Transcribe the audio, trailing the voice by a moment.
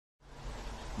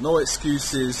No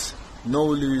excuses, no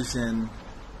losing,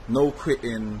 no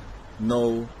quitting,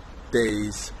 no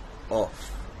days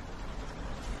off.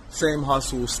 Same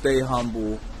hustle, stay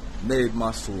humble, made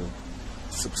muscle.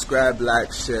 Subscribe,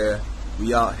 like, share,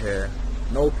 we out here.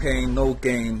 No pain, no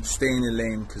gain, stay in your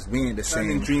lane, cause we ain't the same.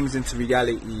 Turning dreams into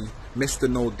reality, Mr.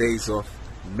 No Days Off,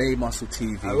 Made Muscle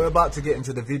TV. We're about to get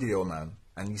into the video, man,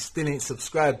 and you still ain't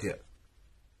subscribed yet.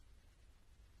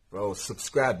 Bro,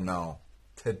 subscribe now,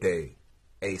 today,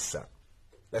 ASAP.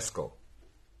 Let's go.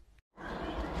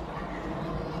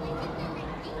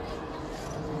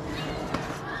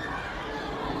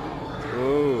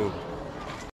 Ooh.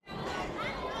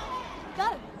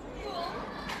 Go.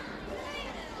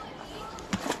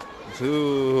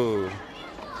 Ooh.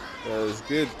 That was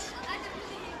good.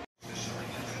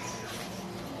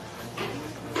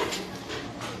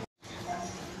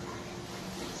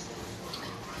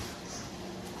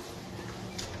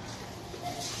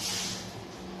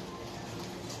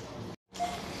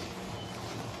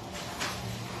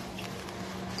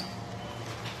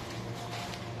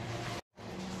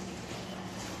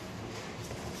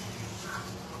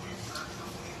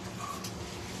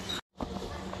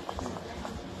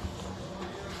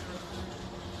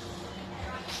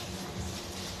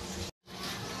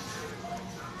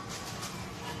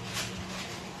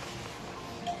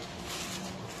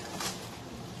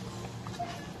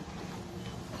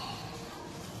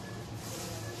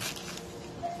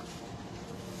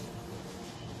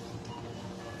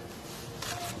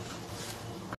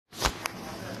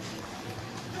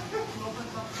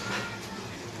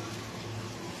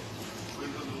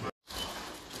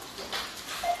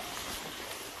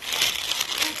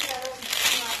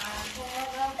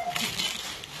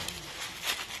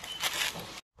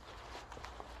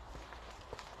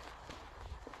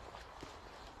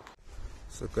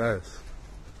 So guys,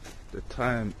 the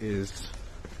time is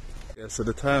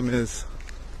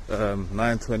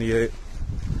 9:28,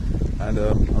 and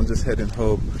I'm just heading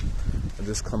home. I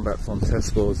just come back from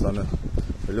Tesco's, done a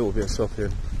little bit of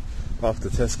shopping. After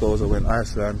Tesco's I went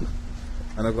Iceland,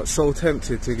 and I got so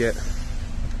tempted to get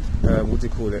I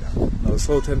was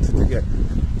so tempted to get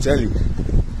jelly.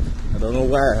 I don't know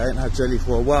why, I ain't had jelly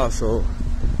for a while, so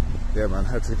yeah man,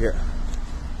 I had to get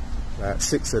like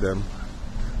 6 of them.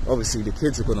 Obviously the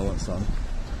kids are going to want some,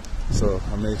 so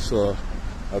I made sure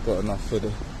I got enough for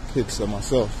the kids and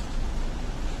myself.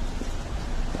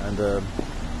 And yeah,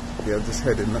 I'm just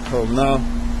heading home now.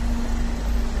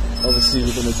 Obviously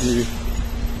we're going to do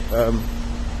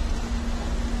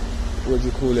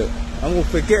I'm all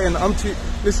forgetting,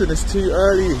 listen, it's too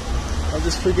early, I'm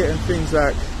just forgetting things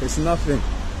like it's nothing.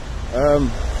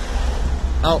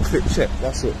 Outfit check,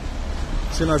 that's it.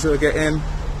 As soon as I get in,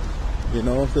 you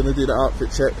know, I'm gonna do the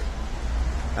outfit check,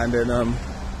 and then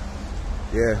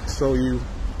yeah, show you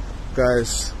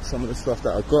guys some of the stuff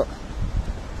that I got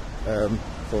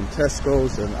from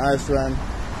Tesco's and Iceland.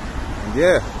 And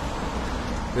yeah,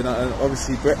 then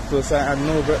obviously breakfast. I had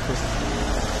no breakfast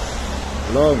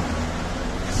long.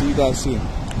 See you guys soon.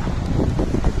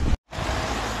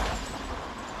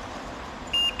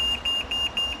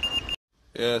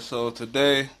 Yeah, so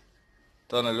today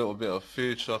done a little bit of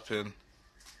food shopping.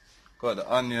 Got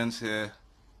the onions here,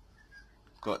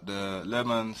 got the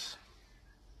lemons,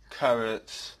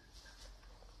 carrots,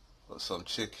 got some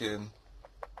chicken,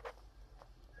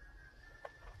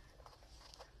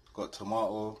 got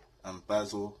tomato and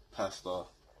basil pasta.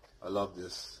 I love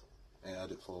this, ain't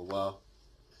had it for a while.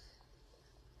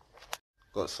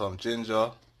 Got some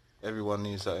ginger, everyone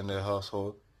needs that in their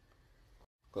household.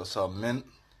 Got some mint,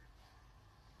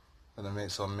 gonna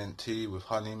make some mint tea with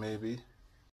honey maybe.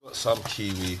 Got some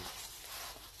kiwi.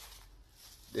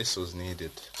 This was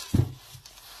needed.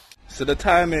 So the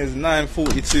time is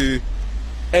 9:42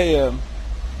 AM,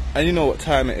 and you know what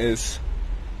time it is.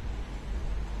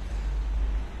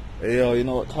 Hey yo, you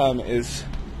know what time it is?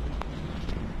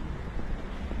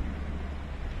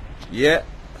 Yeah,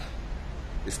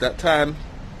 it's that time.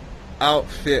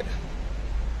 Outfit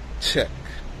check.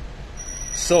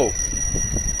 So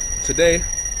today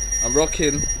I'm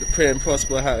rocking the Pray and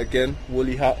Prosper hat again,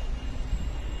 woolly hat.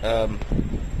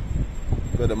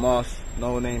 Got the mask,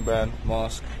 no name brand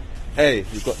mask. Hey,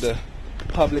 you got the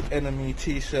Public Enemy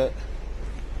t-shirt,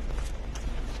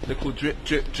 little drip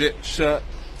drip drip shirt.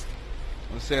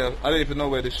 I'm saying, I don't even know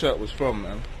where this shirt was from,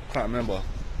 man. Can't remember,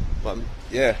 but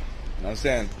yeah, you know what I'm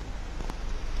saying.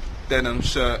 Denim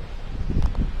shirt.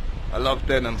 I love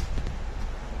denim.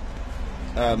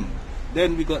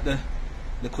 Then we got the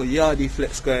little yardie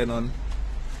flex going on.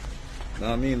 You know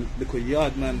what I mean? Little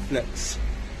yard man flex.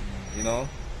 You know.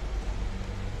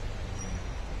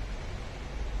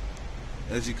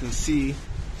 As you can see,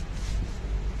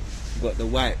 Got the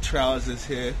white trousers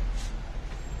here.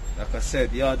 Like I said,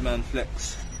 Yardman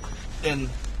Flex. Then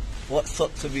what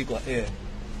socks have we got here?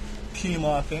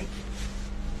 Puma, I think.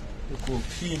 They're called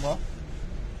Puma.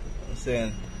 I'm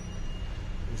saying,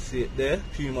 you see it there,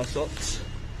 Puma socks.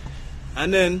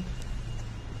 And then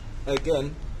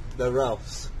again, the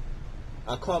Ralphs.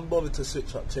 I can't bother to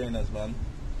switch up trainers, man.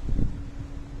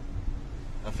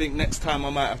 I think next time I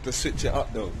might have to switch it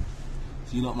up though.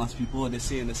 So you lot must be bored of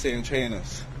seeing the same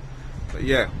trainers. But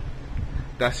yeah,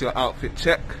 that's your outfit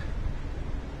check.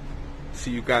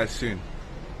 See you guys soon.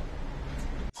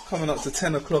 It's coming up to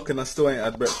 10 o'clock and I still ain't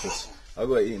had breakfast. I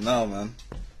gotta eat now, man.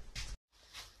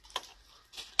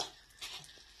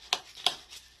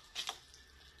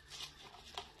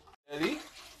 Jelly?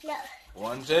 No.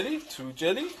 1 jelly, 2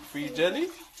 jelly, 3 jelly,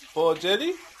 4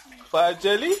 jelly, 5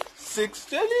 jelly, 6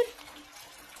 jelly.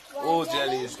 All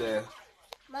jelly is there.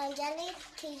 1 jelly,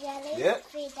 2 jelly, Yeah.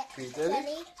 3 3 jelly,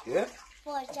 jelly. Yeah.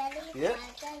 4 jelly, Yeah.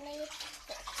 5 jelly,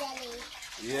 6 jelly.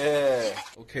 Yeah.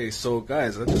 Okay, so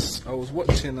guys, I was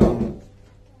watching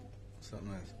what's that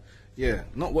noise? Yeah,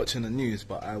 not watching the news,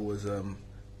 but I was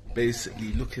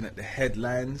basically looking at the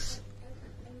headlines,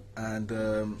 and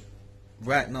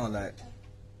right now, like,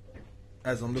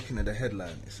 as I'm looking at the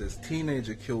headline, it says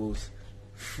teenager kills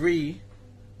 3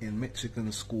 in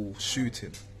Michigan school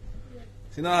shooting.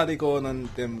 So you know how they go on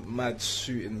them mad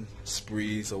shooting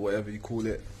sprees or whatever you call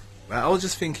it? Right, I was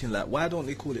just thinking, like, why don't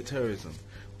they call it terrorism?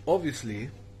 Obviously,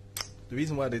 the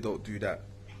reason why they don't do that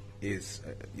is,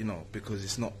 you know, because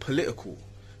it's not political.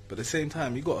 But at the same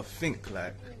time, you got to think,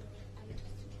 like,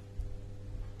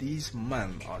 these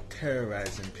men are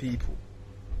terrorizing people.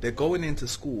 They're going into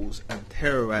schools and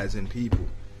terrorizing people.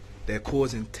 They're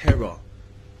causing terror.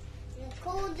 They're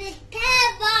called the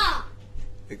terror.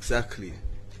 Exactly.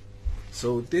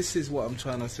 So this is what I'm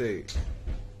trying to say.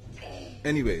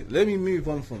 Anyway, let me move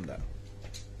on from that.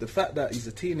 The fact that he's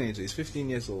a teenager, he's 15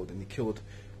 years old, and he killed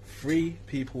 3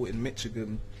 people in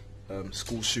Michigan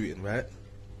school shooting, right?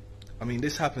 I mean,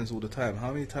 this happens all the time.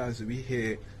 How many times do we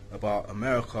hear about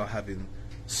America having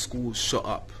schools shot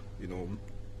up, you know?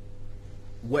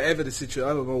 Whatever the situation,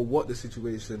 I don't know what the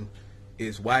situation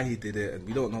is, why he did it, and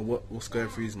we don't know what's going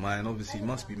through his mind. Obviously, he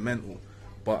must be mental.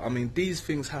 But, I mean, these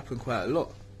things happen quite a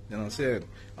lot. You know what I'm saying?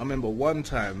 I remember one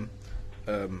time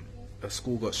a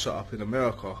school got shut up in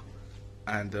America,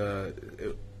 and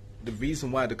the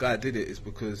reason why the guy did it is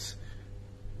because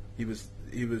he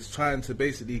was trying to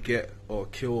basically get or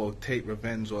kill or take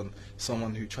revenge on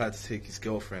someone who tried to take his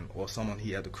girlfriend or someone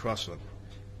he had a crush on.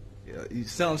 You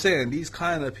see what I'm saying? These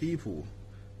kind of people,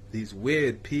 these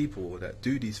weird people that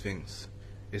do these things,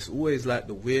 it's always like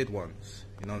the weird ones.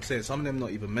 You know what I'm saying? Some of them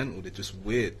not even mental, they're just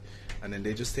weird. And then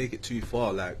they just take it too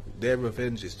far. Like, their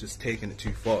revenge is just taking it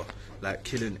too far. Like,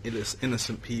 killing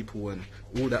innocent people and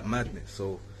all that madness.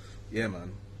 So, yeah,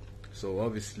 man. So,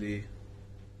 obviously,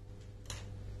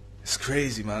 it's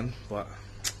crazy, man. But,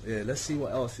 yeah, let's see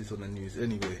what else is on the news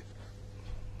anyway.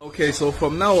 Okay, so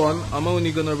from now on, I'm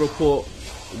only going to report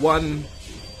one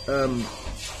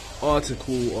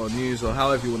article or news or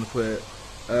however you want to put it.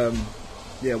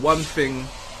 Yeah, one thing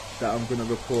that I'm going to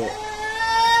report.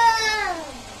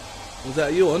 Was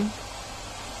that a yawn?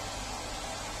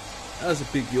 That was a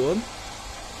big yawn.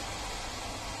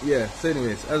 Yeah, so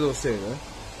anyways, as I was saying,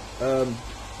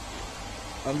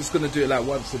 I'm just going to do it like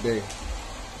once a day.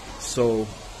 So, you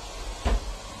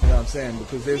know what I'm saying?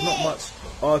 Because there's not much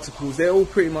articles. They're all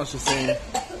pretty much the same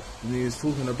news,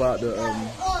 talking about the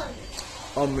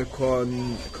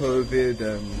Omicron, COVID,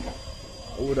 and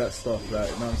all that stuff.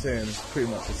 Like, you know what I'm saying? It's pretty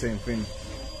much the same thing.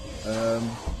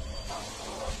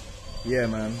 Yeah,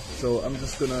 man. So I'm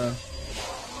just gonna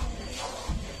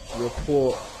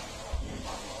report,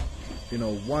 you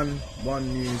know, one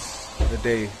news a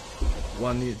day.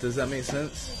 One news. Does that make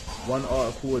sense? One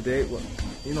article a day. Well,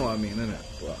 you know what I mean, innit?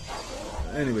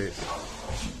 But anyways,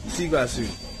 see you guys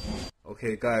soon.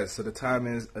 Okay, guys. So the time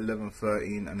is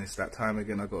 11:13, and it's that time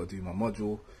again. I gotta do my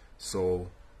module. So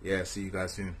yeah, see you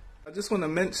guys soon. I just want to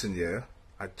mention,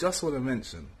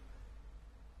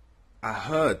 I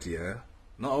heard,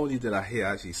 not only did I hear,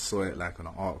 I actually saw it like on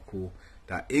an article,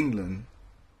 that England,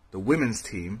 the women's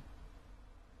team,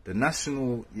 the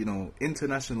national, you know,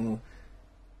 international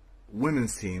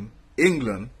women's team,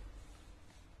 England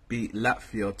beat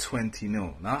Latvia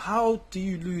 20-0. Now, how do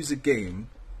you lose a game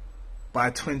by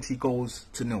 20 goals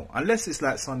to 0? Unless it's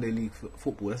like Sunday League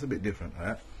football, that's a bit different,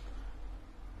 right?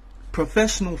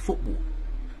 Professional football.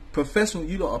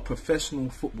 You lot are professional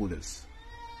footballers.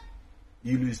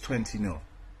 You lose 20-0.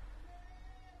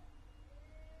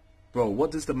 Bro,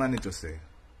 what does the manager say?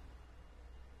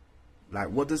 Like,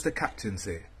 what does the captain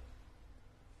say?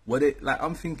 Were they, like,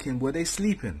 I'm thinking, were they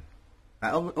sleeping?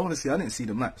 Like, honestly, I didn't see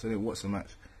the match. I didn't watch the match.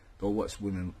 Don't watch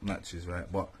women matches, right?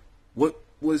 But what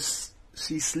was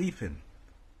she sleeping?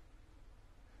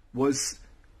 Was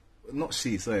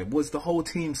the whole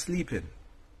team sleeping?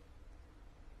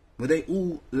 Were they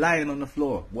all lying on the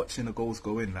floor watching the goals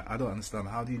go in? Like, I don't understand.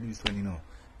 How do you lose 20-0?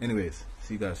 Anyways,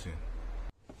 see you guys soon.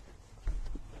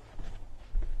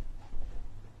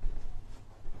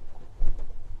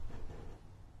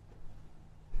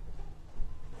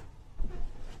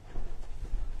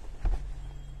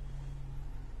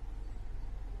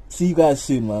 See you guys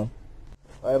soon, man.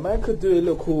 Alright, man could do a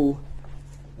little,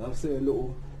 I'm saying a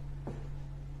little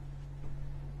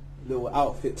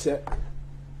outfit check.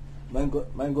 Man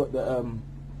got the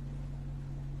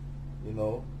you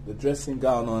know, the dressing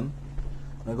gown on.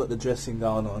 Man got the dressing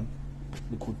gown on.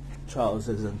 Little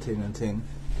trousers and ting.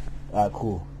 Alright,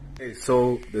 cool. Okay,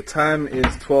 so the time is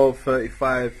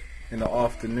 12:35 in the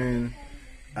afternoon,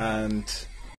 and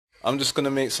I'm just gonna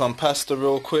make some pasta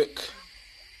real quick.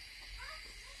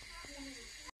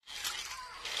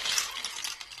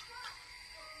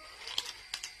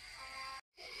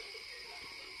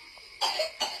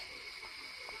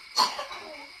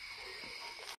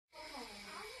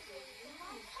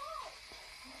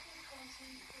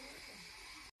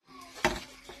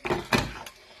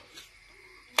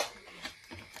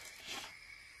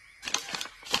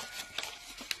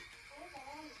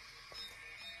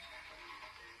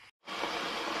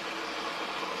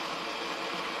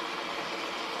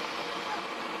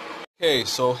 Okay,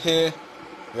 so here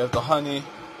we have the honey,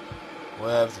 we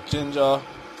have the ginger,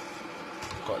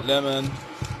 we've got lemon,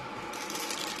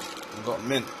 we've got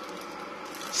mint.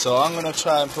 So I'm going to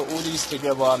try and put all these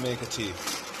together and make a tea.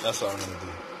 That's what I'm going to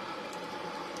do.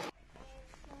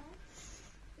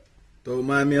 Don't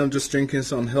mind me, I'm just drinking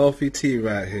some healthy tea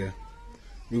right here.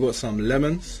 We got some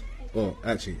lemons. Oh,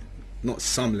 actually, not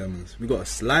some lemons. We got a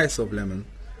slice of lemon.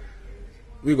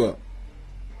 We got,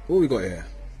 what we got here?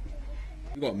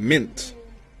 We got mint.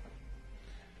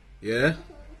 Yeah.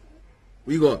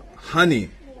 We got honey.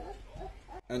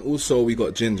 And also we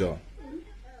got ginger.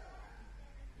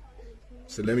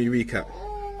 So let me recap.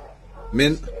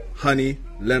 Mint, honey,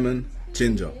 lemon,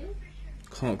 ginger.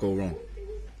 Can't go wrong.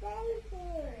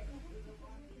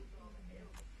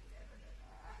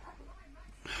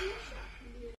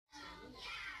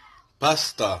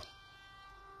 Pasta.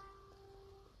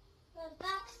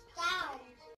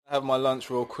 I have my lunch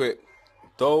real quick.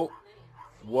 Don't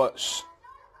watch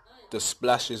the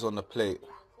splashes on the plate.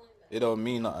 It don't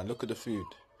mean nothing. Look at the food.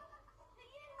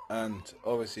 And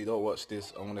obviously don't watch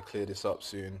this. I'm going to clear this up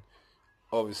soon.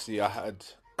 Obviously I had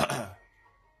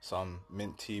some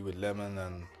mint tea with lemon,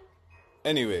 and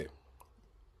anyway.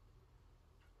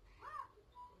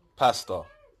 Pasta.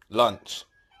 Lunch.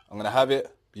 I'm going to have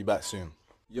it. Be back soon.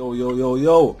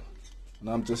 Yo. And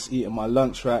I'm just eating my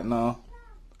lunch right now.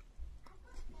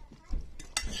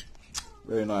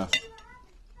 Very nice.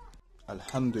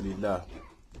 Alhamdulillah.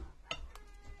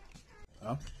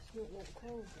 Huh?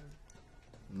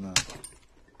 No.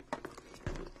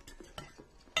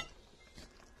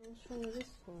 What's wrong with this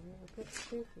one? A bit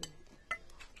stupid.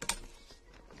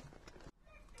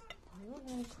 I don't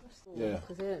know. Yeah.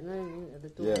 Because they don't know me at the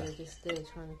door. Yeah. They're just there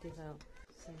trying to give out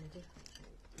something different.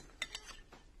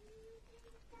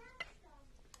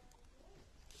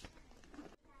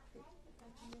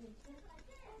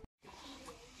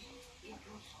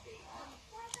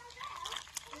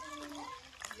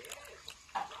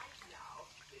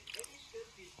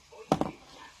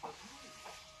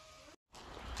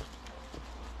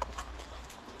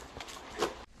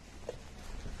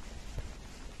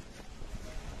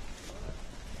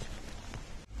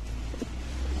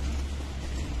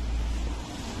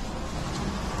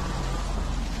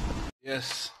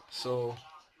 Yes, so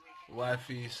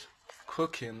wifey's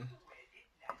cooking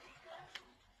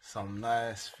some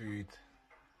nice food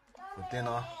for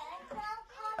dinner,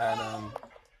 and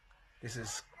this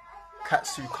is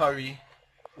Katsu curry,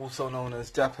 also known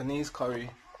as Japanese curry.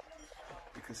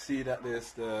 You can see that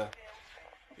there's the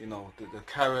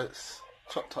carrots,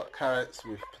 chopped up carrots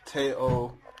with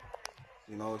potato.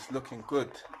 You know, it's looking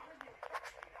good.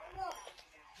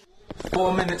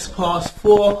 4 minutes past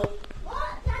 4.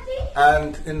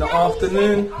 And in the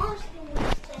afternoon,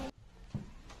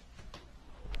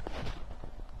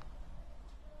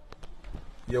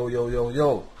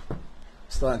 yo,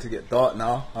 starting to get dark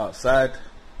now outside,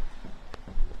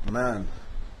 man.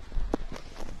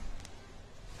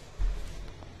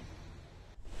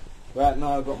 Right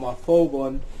now I've got my phobe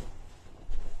on.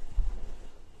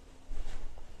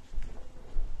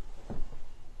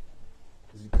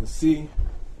 As you can see,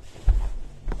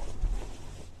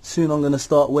 soon I'm gonna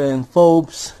start wearing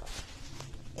phobes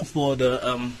for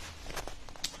the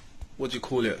what do you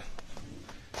call it?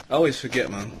 I always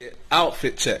forget, man.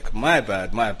 Outfit check. My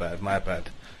bad.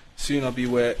 Soon I'll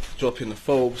be dropping the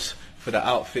phobes for the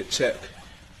outfit check.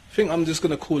 I think I'm just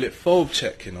gonna call it phobe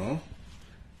check, you know.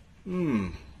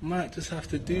 Might just have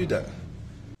to do that.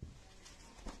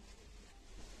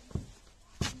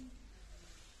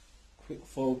 Quick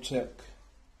phobe check.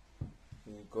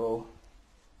 There you go.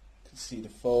 You can see the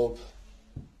phobe.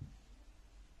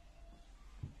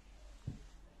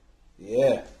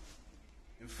 Yeah.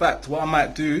 In fact, what I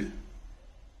might do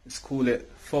is call it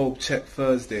phobe check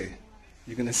Thursday.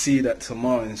 You're gonna see that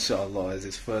tomorrow, inshallah, as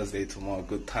it's Thursday tomorrow.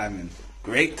 Good timing.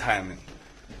 Great timing.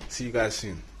 See you guys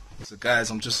soon. So guys,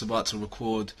 I'm just about to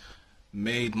record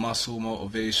Made Muscle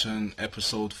Motivation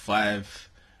episode 5.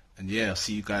 And yeah, I'll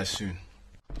see you guys soon.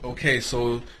 Okay,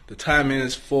 so the time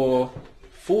is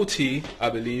 4:40, I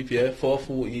believe, yeah,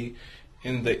 4:40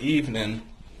 in the evening,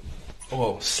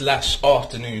 or /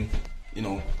 afternoon, you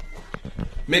know,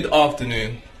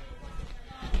 mid-afternoon.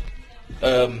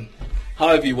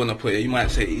 However you want to put it, you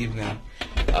might say evening,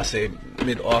 I say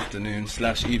mid-afternoon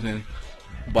 / evening.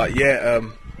 But yeah,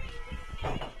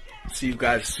 see you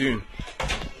guys soon.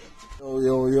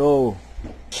 Yo.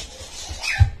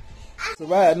 So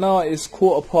right now it's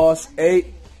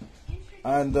 8:15,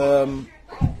 and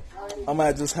I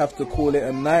might just have to call it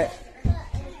a night.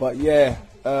 But yeah,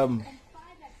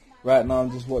 right now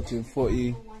I'm just watching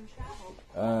footy,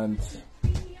 and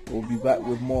we'll be back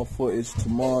with more footage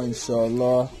tomorrow,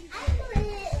 inshallah.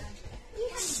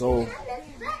 So,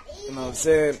 you know what I'm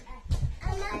saying?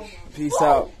 Peace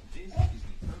out.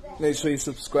 Make sure you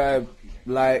subscribe,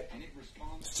 like,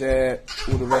 share,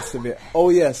 all the rest of it. Oh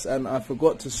yes, and I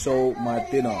forgot to show my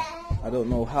dinner. I don't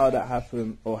know how that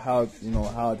happened, or how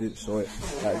I didn't show it.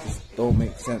 That just don't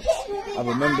make sense. I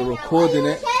remember recording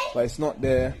it, but it's not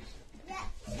there.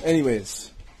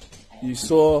 Anyways, you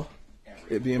saw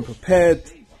it being prepared,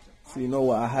 so you know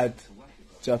what I had.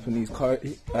 Japanese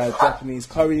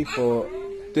curry for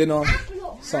dinner.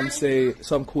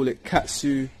 Some call it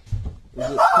Katsu. Is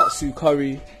it Katsu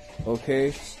curry?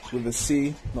 Okay, with a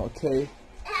C, not a K.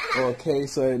 Or a K,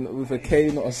 so with a K,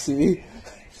 not a C.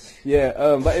 Yeah,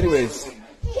 but anyways,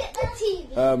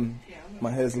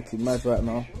 my hair's looking mad right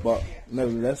now, but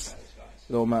nevertheless,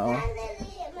 it don't matter.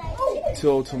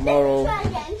 Till tomorrow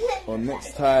or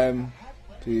next time,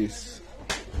 peace.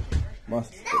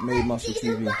 Made Muscle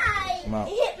TV. I'm out.